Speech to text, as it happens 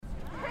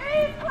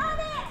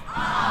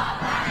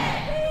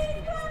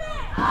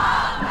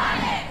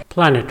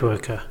Planet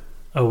Worker,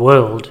 a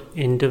world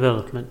in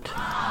development.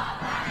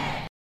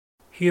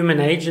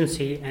 Human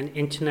Agency and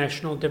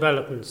International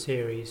Development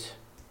Series.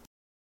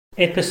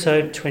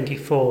 Episode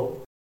 24.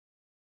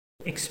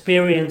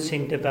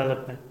 Experiencing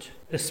Development,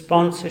 the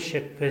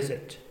Sponsorship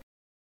Visit.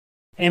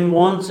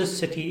 Mwanza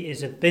City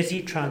is a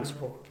busy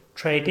transport,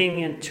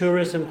 trading and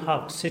tourism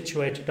hub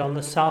situated on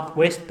the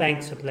southwest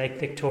banks of Lake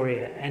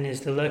Victoria and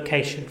is the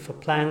location for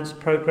PLAN's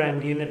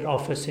Program Unit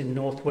Office in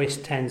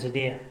northwest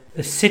Tanzania.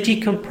 The city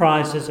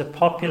comprises a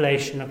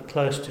population of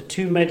close to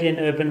 2 million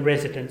urban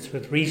residents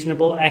with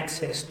reasonable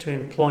access to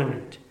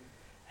employment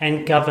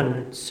and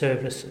government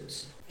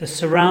services. The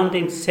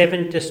surrounding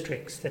 7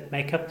 districts that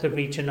make up the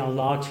region are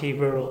largely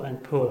rural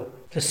and poor.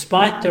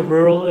 Despite the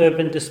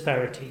rural-urban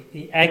disparity,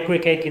 the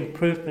aggregate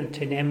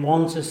improvement in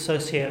Mwanza's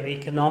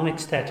socio-economic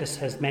status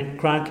has meant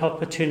grant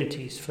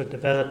opportunities for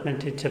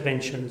development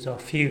interventions are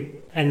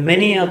few, and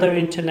many other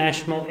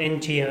international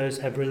NGOs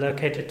have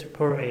relocated to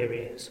poor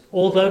areas.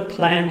 Although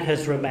PLAN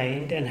has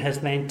remained and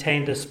has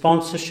maintained a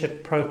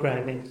sponsorship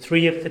program in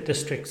 3 of the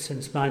districts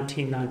since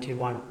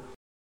 1991.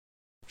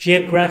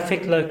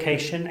 Geographic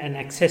location and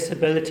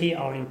accessibility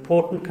are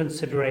important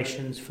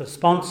considerations for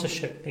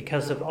sponsorship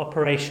because of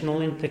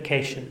operational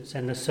implications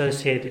and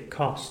associated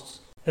costs.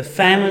 The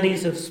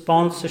families of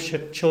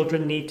sponsorship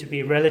children need to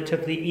be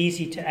relatively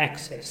easy to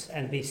access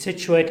and be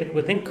situated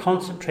within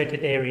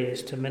concentrated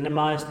areas to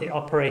minimize the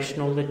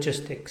operational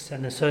logistics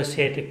and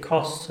associated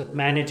costs of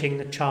managing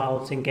the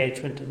child's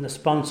engagement in the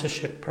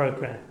sponsorship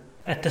program.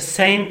 At the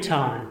same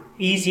time,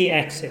 easy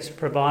access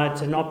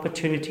provides an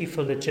opportunity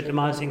for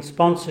legitimizing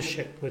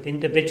sponsorship with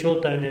individual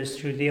donors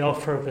through the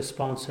offer of a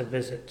sponsor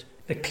visit.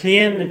 The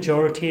clear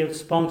majority of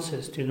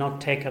sponsors do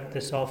not take up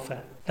this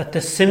offer, but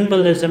the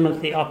symbolism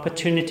of the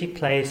opportunity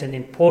plays an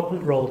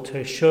important role to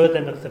assure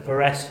them of the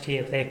veracity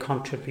of their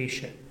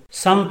contribution.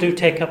 Some do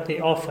take up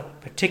the offer,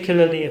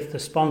 particularly if the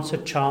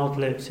sponsored child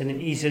lives in an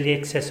easily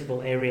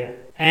accessible area.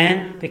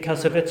 And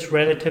because of its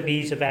relative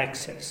ease of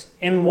access,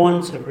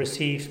 Mwanza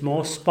receives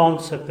more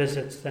sponsor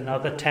visits than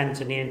other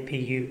Tanzanian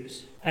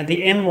PUs, and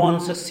the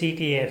Mwanza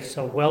CDFs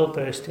are well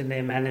versed in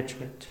their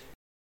management.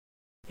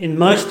 In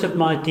most of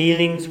my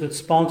dealings with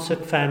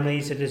sponsored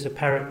families, it is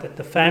apparent that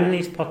the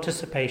family's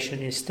participation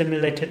is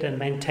stimulated and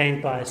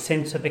maintained by a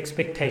sense of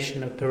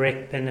expectation of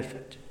direct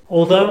benefit.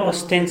 Although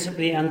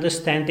ostensibly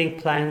understanding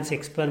PLAN's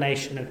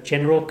explanation of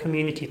general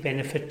community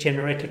benefit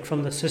generated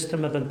from the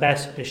system of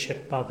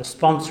ambassadorship by the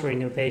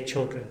sponsoring of their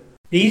children,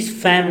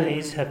 these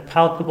families have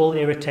palpable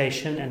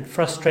irritation and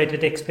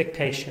frustrated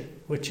expectation,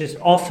 which is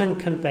often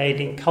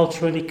conveyed in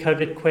culturally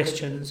coded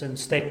questions and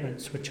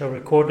statements which are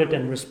recorded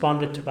and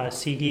responded to by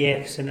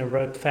CDFs in a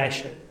rote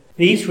fashion.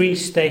 These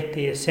restate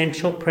the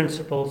essential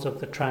principles of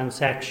the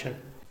transaction.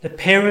 The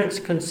parents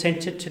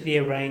consented to the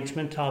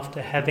arrangement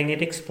after having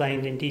it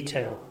explained in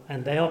detail,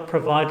 and they are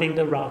providing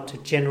the route to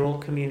general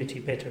community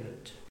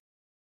betterment.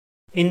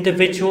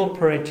 Individual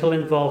parental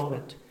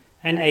involvement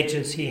and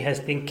agency has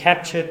been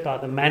captured by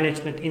the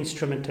management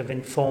instrument of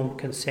informed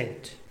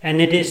consent, and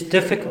it is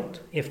difficult,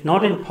 if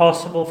not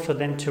impossible, for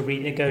them to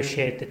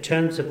renegotiate the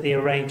terms of the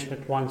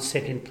arrangement once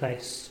set in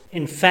place.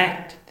 In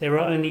fact, there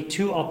are only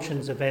 2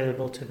 options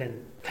available to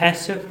them: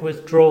 passive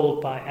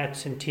withdrawal by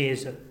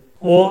absenteeism,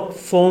 or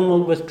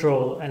formal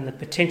withdrawal and the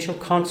potential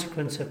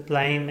consequence of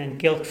blame and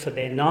guilt for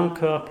their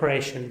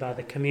non-cooperation by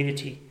the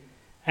community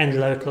and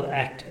local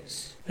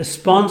actors. The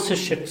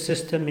sponsorship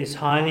system is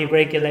highly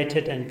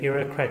regulated and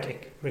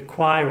bureaucratic,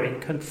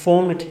 requiring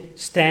conformity,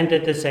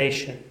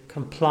 standardization,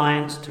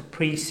 compliance to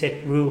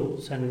preset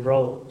rules and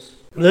roles,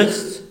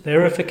 lists,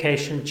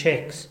 verification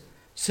checks,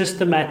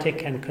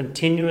 systematic and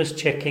continuous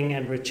checking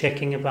and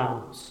rechecking of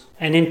arms,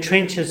 and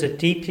entrenches a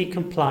deeply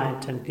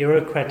compliant and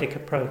bureaucratic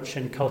approach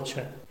and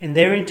culture. In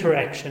their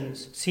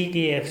interactions,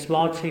 CDFs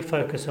largely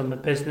focus on the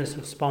business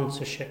of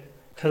sponsorship,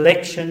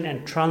 collection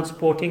and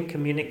transporting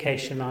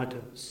communication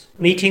items,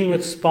 meeting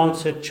with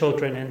sponsored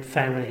children and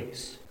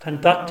families,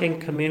 conducting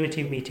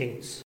community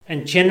meetings,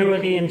 and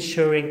generally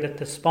ensuring that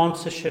the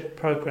sponsorship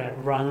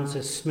program runs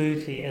as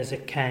smoothly as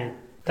it can.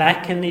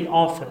 Back in the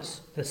office,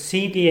 the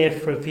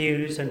CDF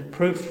reviews and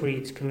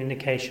proofreads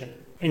communication,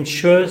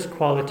 ensures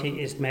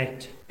quality is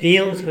met,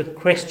 deals with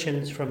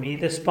questions from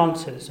either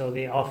sponsors or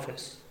the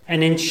office,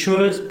 and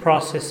ensures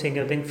processing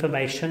of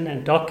information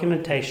and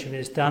documentation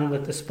is done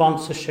with the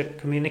sponsorship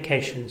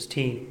communications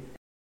team.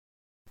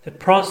 The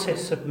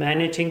process of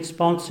managing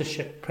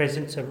sponsorship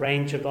presents a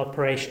range of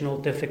operational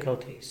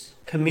difficulties.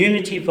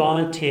 Community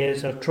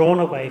volunteers are drawn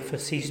away for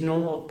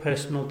seasonal or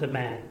personal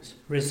demands,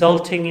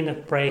 resulting in a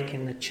break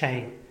in the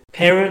chain.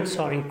 Parents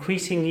are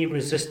increasingly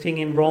resisting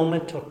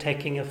enrollment or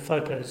taking of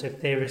photos if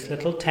there is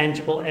little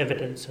tangible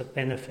evidence of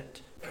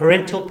benefit.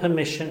 Parental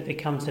permission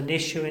becomes an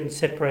issue in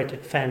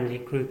separated family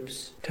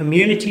groups.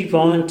 Community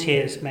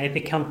volunteers may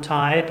become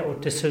tired or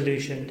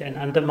disillusioned and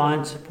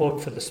undermine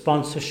support for the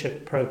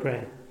sponsorship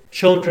program.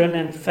 Children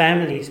and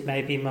families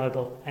may be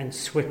mobile and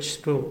switch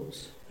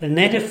schools. The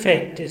net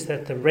effect is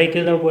that the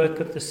regular work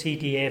of the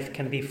CDF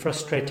can be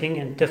frustrating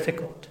and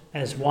difficult,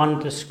 as one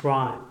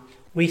described.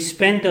 We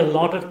spend a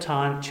lot of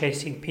time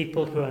chasing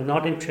people who are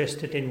not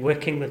interested in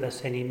working with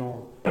us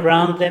anymore.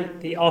 Around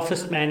them, the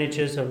office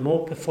managers are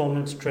more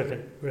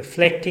performance-driven,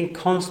 reflecting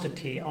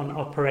constantly on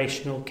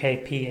operational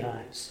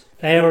KPIs.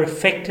 They are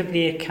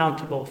effectively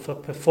accountable for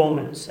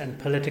performance and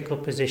political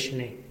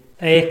positioning.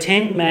 They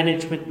attend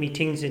management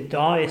meetings in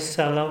Dar es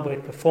Salaam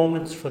where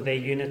performance for their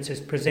units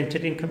is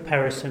presented in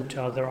comparison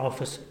to other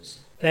offices.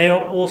 They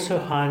are also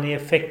highly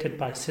affected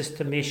by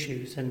system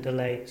issues and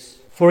delays.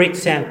 For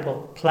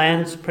example,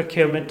 plans,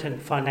 procurement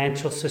and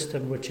financial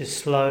system which is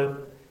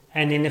slow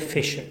and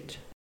inefficient.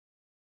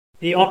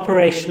 The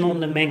operational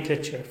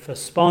nomenclature for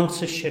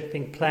sponsorship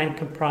in plan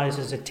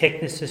comprises a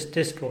technicist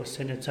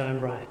discourse in its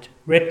own right,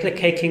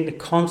 replicating the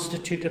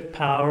constitutive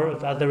power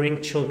of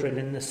othering children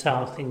in the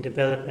South in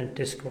development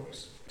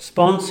discourse.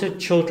 Sponsored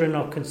children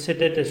are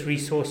considered as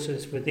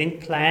resources within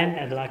plan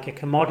and like a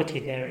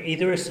commodity they are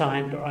either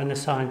assigned or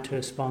unassigned to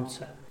a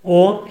sponsor,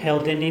 or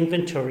held in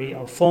inventory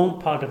or form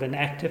part of an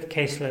active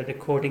caseload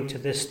according to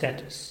this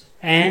status,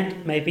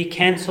 and may be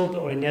cancelled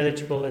or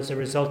ineligible as a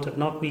result of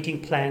not meeting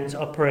plan's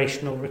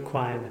operational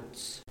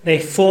requirements. They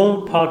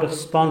form part of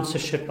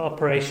sponsorship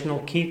operational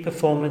key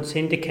performance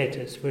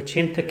indicators which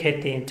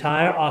implicate the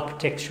entire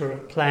architecture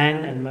of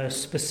plan and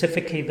most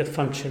specifically the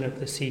function of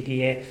the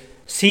CDF.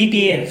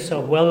 CDFs are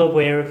well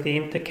aware of the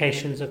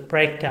implications of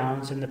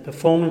breakdowns in the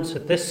performance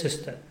of this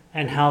system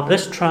and how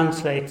this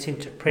translates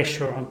into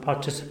pressure on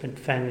participant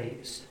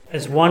families.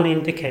 As one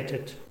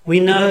indicated, we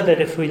know that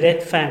if we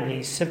let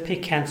families simply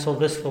cancel,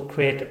 this will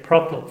create a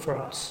problem for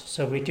us,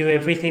 so we do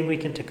everything we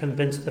can to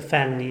convince the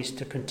families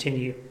to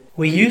continue.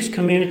 We use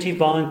community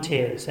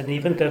volunteers and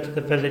even go to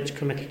the village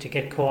committee to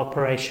get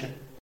cooperation.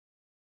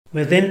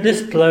 Within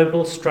this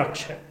global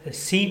structure, the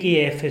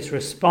CDF is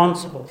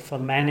responsible for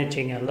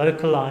managing a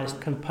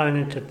localized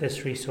component of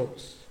this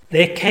resource.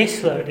 Their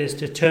caseload is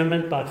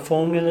determined by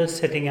formulas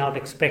setting out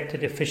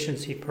expected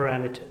efficiency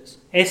parameters,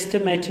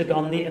 estimated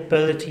on the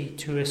ability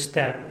to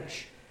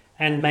establish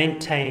and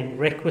maintain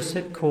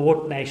requisite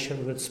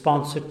coordination with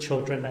sponsored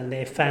children and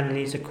their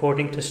families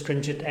according to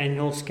stringent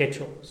annual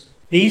schedules.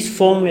 These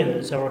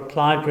formulas are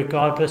applied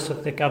regardless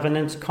of the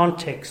governance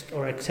context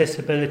or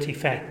accessibility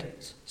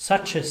factors,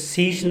 such as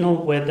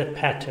seasonal weather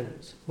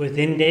patterns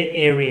within their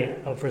area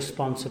of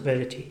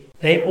responsibility.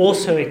 They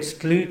also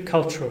exclude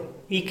cultural,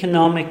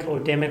 economic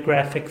or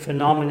demographic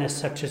phenomena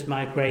such as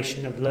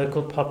migration of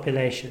local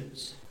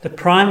populations. The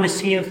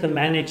primacy of the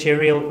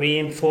managerial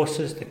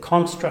reinforces the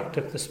construct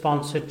of the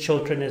sponsored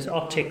children as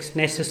objects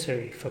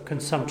necessary for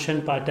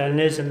consumption by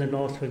donors in the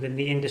North within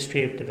the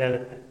industry of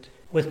development,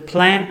 with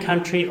planned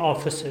country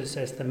officers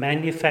as the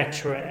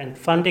manufacturer and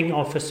funding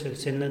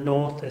officers in the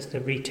North as the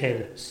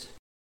retailers.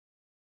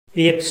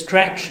 The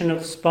abstraction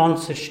of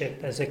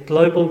sponsorship as a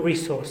global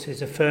resource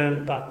is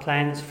affirmed by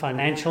Plan's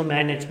financial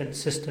management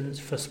systems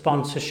for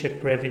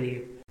sponsorship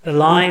revenue,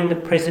 allowing the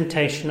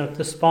presentation of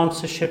the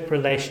sponsorship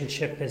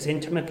relationship as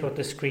intimate or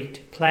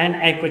discrete. Plan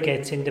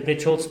aggregates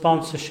individual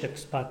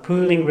sponsorships by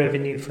pooling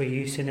revenue for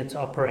use in its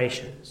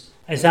operations.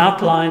 As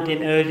outlined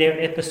in earlier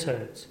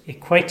episodes,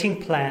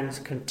 equating Plan's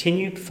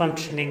continued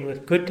functioning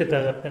with good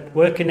development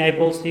work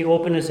enables the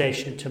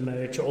organization to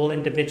merge all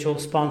individual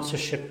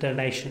sponsorship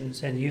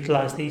donations and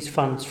utilize these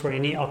funds for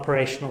any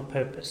operational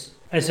purpose.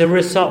 As a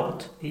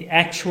result, the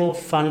actual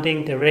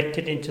funding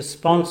directed into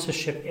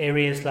sponsorship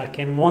areas like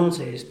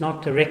Mwanza is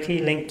not directly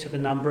linked to the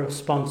number of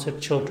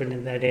sponsored children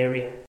in that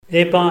area,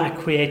 thereby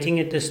creating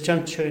a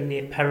disjuncture in the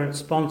apparent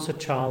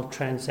sponsor-child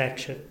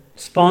transaction.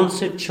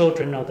 Sponsored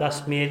children are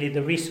thus merely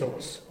the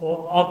resource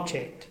or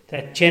object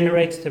that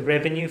generates the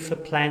revenue for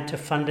Plan to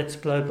fund its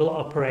global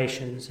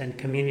operations and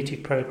community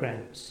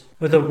programs,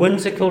 with a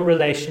whimsical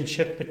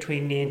relationship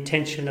between the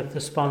intention of the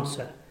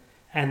sponsor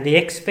and the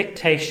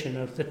expectation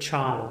of the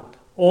child,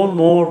 or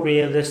more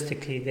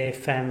realistically, their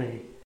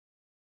family.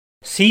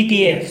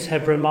 CDFs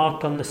have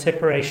remarked on the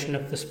separation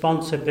of the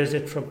sponsor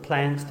visit from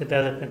Plan's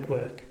development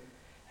work,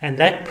 and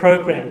that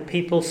program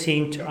people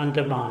seem to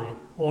undermine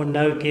or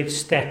no give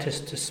status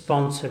to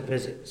sponsor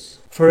visits.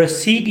 For a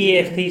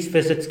CDF, these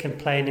visits can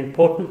play an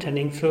important and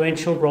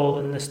influential role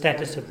in the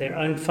status of their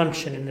own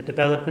function in the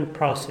development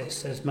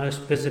process, as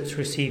most visits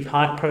receive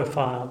high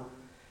profile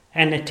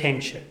and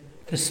attention,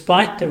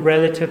 despite the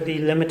relatively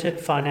limited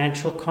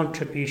financial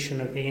contribution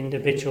of the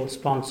individual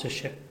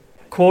sponsorship.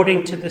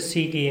 According to the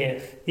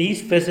CDF,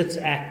 these visits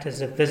act as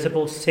a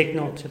visible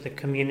signal to the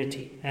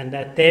community and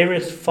that there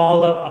is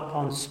follow-up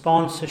on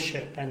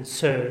sponsorship and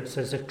serves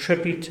as a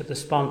tribute to the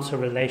sponsor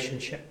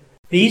relationship.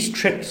 These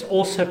trips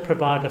also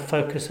provide a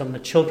focus on the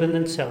children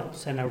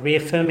themselves and are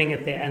reaffirming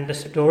of their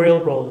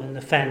ambassadorial role in the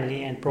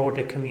family and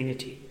broader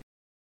community.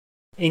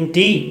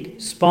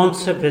 Indeed,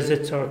 sponsor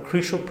visits are a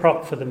crucial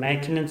prop for the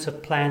maintenance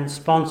of Plan's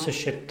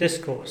sponsorship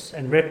discourse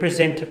and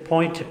represent a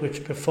point at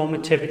which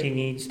performativity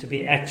needs to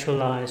be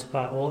actualized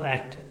by all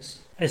actors.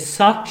 As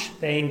such,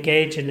 they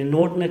engage an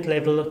inordinate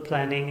level of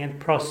planning and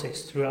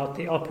process throughout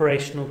the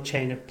operational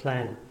chain of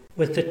Plan,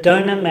 with the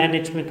donor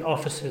management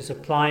officers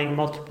applying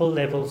multiple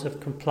levels of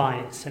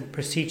compliance and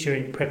procedure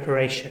in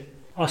preparation,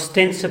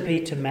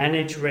 ostensibly to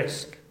manage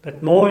risk,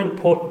 but more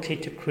importantly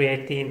to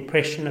create the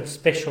impression of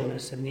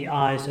specialness in the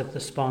eyes of the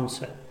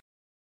sponsor.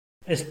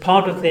 As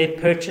part of their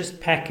purchase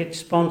package,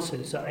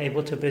 sponsors are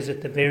able to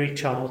visit the very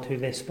child who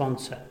they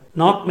sponsor.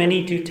 Not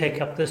many do take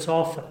up this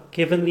offer,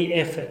 given the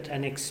effort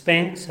and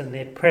expense and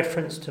their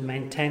preference to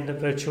maintain the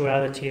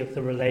virtuality of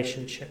the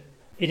relationship.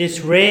 It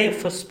is rare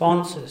for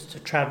sponsors to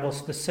travel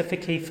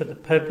specifically for the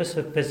purpose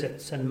of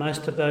visits, and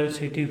most of those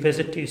who do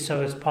visit do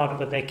so as part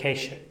of a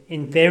vacation,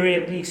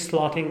 invariably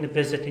slotting the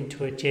visit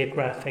into a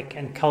geographic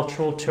and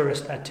cultural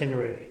tourist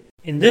itinerary.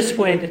 In this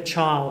way, the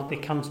child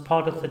becomes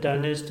part of the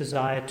donor's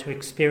desire to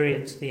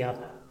experience the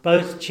other,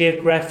 both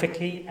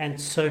geographically and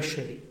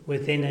socially,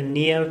 within a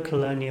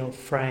neo-colonial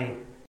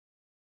frame.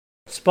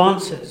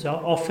 Sponsors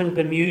are often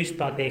bemused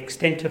by the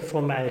extent of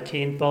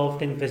formality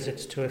involved in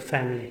visits to a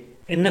family.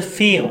 In the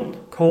field,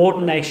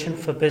 coordination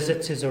for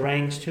visits is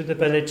arranged through the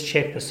village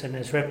chairperson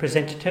as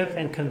representative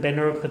and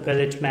convener of the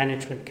village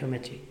management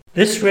committee.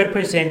 This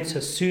represents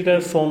a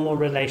pseudo-formal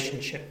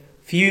relationship,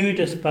 viewed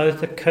as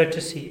both a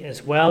courtesy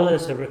as well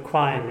as a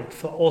requirement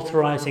for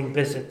authorizing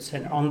visits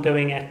and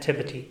ongoing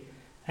activity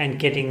and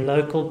getting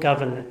local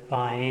government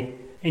buy-in.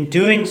 In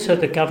doing so,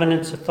 the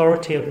governance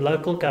authority of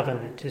local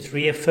government is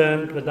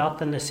reaffirmed without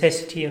the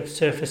necessity of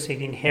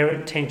surfacing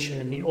inherent tension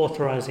in the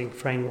authorizing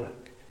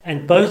framework.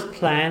 And both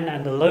plan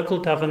and the local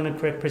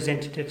government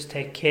representatives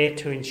take care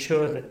to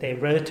ensure that their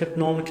relative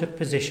normative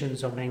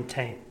positions are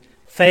maintained.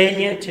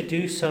 Failure to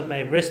do so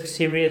may risk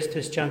serious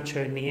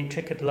disjuncture in the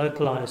intricate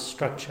localized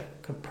structure,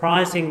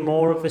 comprising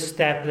more of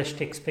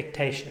established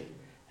expectation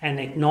and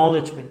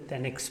acknowledgement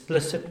than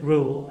explicit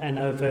rule and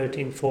overt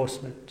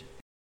enforcement.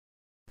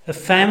 A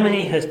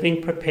family has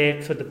been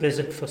prepared for the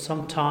visit for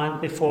some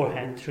time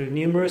beforehand through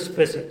numerous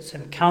visits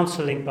and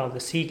counselling by the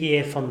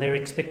CDF on their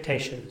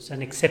expectations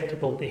and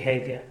acceptable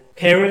behaviour.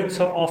 Parents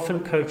are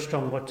often coached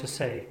on what to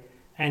say,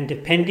 and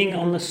depending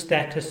on the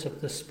status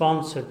of the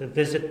sponsor, the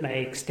visit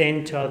may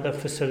extend to other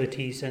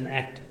facilities and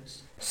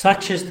actors,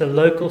 such as the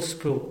local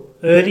school,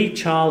 early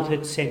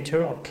childhood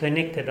centre or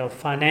clinic that are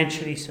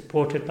financially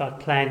supported by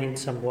plan in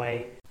some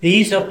way.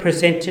 These are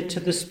presented to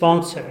the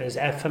sponsor as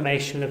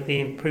affirmation of the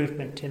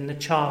improvement in the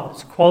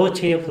child's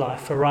quality of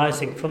life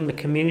arising from the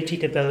community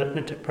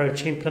development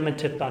approach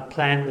implemented by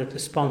plan with the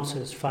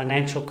sponsor's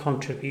financial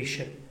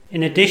contribution.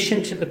 In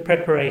addition to the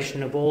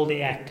preparation of all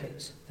the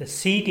actors, the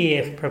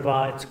CDF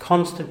provides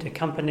constant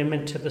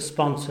accompaniment to the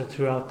sponsor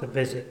throughout the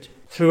visit,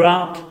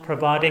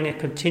 providing a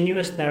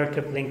continuous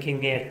narrative linking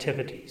the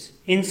activities,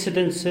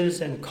 incidences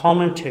and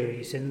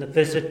commentaries in the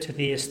visit to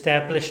the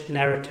established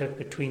narrative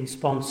between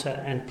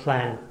sponsor and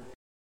plan.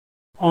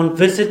 On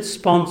visits,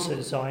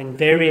 sponsors are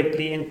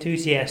invariably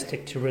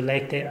enthusiastic to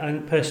relate their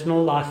own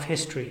personal life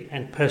history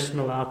and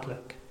personal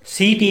outlook.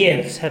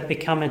 CDFs have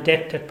become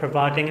adept at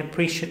providing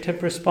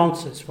appreciative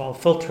responses while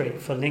filtering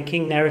for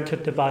linking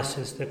narrative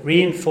devices that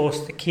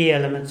reinforce the key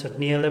elements of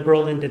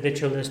neoliberal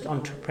individualist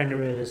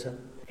entrepreneurialism.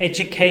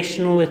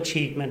 Educational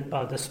achievement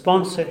by the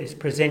sponsor is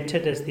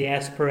presented as the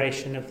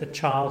aspiration of the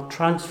child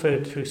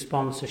transferred through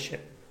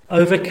sponsorship.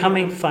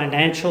 Overcoming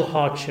financial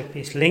hardship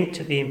is linked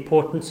to the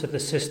importance of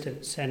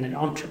assistance and an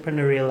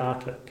entrepreneurial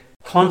outlook.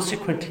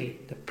 Consequently,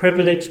 the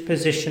privileged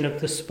position of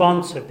the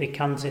sponsor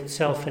becomes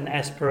itself an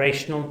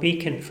aspirational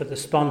beacon for the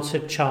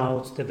sponsored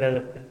child's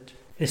development.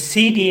 The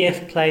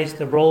CDF plays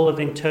the role of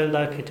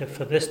interlocutor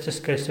for this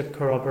discursive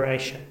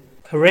corroboration,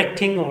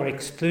 correcting or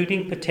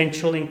excluding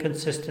potential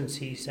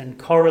inconsistencies and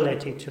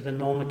correlating to the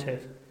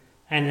normative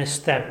and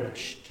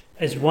established.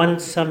 As one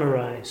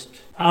summarized,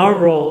 our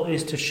role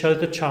is to show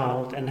the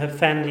child and her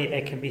family they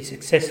can be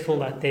successful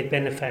like their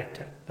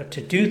benefactor, but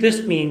to do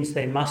this means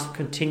they must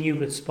continue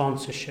with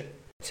sponsorship.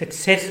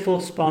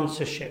 Successful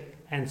sponsorship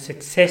and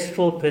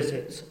successful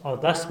visits are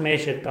thus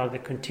measured by the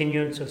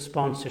continuance of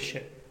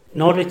sponsorship,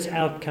 not its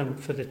outcome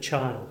for the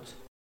child.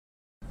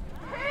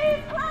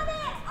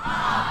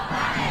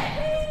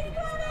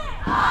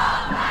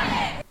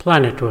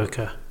 Planet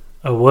Worker,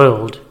 a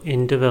world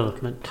in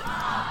development.